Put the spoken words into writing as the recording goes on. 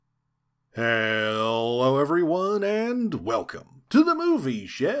Hello everyone and welcome to the Movie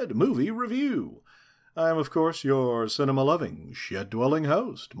Shed Movie Review. I'm of course your cinema-loving, shed-dwelling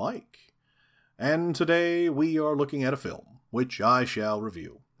host, Mike. And today we are looking at a film, which I shall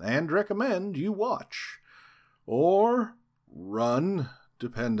review, and recommend you watch. Or run,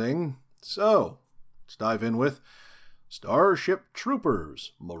 depending. So, let's dive in with Starship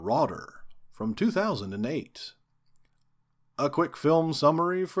Troopers, Marauder, from 2008. A quick film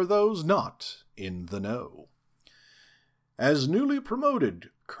summary for those not in the know. As newly promoted,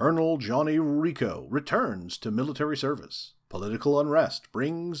 Colonel Johnny Rico returns to military service. Political unrest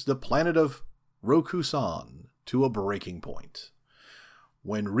brings the planet of Rokusan to a breaking point.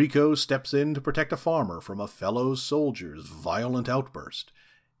 When Rico steps in to protect a farmer from a fellow soldier's violent outburst,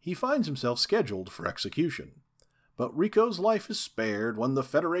 he finds himself scheduled for execution. But Rico's life is spared when the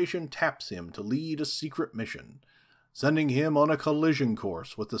Federation taps him to lead a secret mission, sending him on a collision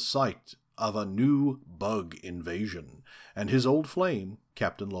course with the sight of a new bug invasion and his old flame,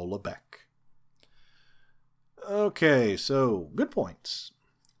 Captain Lola Beck. Okay, so good points.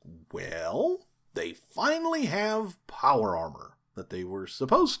 Well, they finally have power armor that they were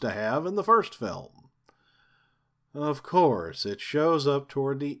supposed to have in the first film. Of course, it shows up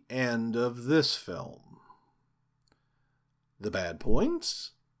toward the end of this film. The bad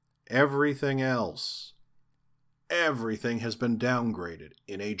points? Everything else. Everything has been downgraded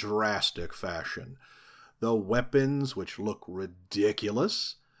in a drastic fashion. The weapons, which look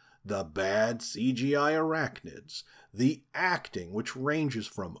ridiculous, the bad CGI arachnids, the acting, which ranges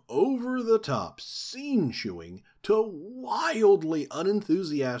from over-the-top scene-chewing to wildly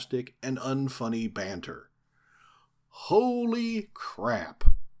unenthusiastic and unfunny banter. Holy crap!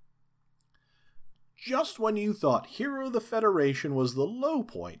 Just when you thought Hero of the Federation was the low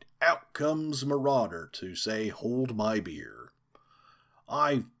point, out comes Marauder to say, "Hold my beer."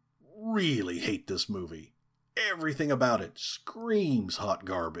 I really hate this movie. Everything about it screams hot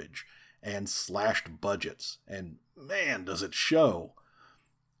garbage and slashed budgets, and man, does it show.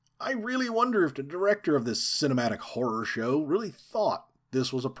 I really wonder if the director of this cinematic horror show really thought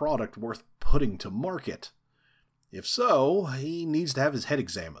this was a product worth putting to market. If so, he needs to have his head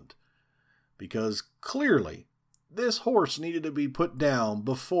examined. Because clearly, this horse needed to be put down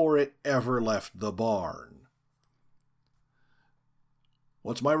before it ever left the barn.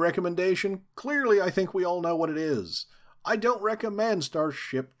 What's my recommendation? Clearly, I think we all know what it is. I don't recommend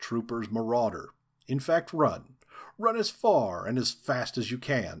Starship Troopers Marauder. In fact, run. Run as far and as fast as you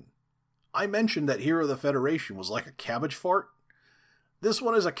can. I mentioned that Hero of the Federation was like a cabbage fart. This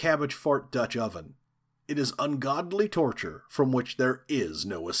one is a cabbage fart Dutch oven. It is ungodly torture from which there is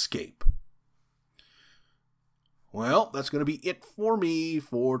no escape. Well, that's going to be it for me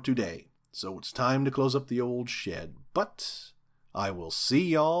for today. So it's time to close up the old shed. But I will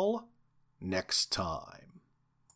see y'all next time.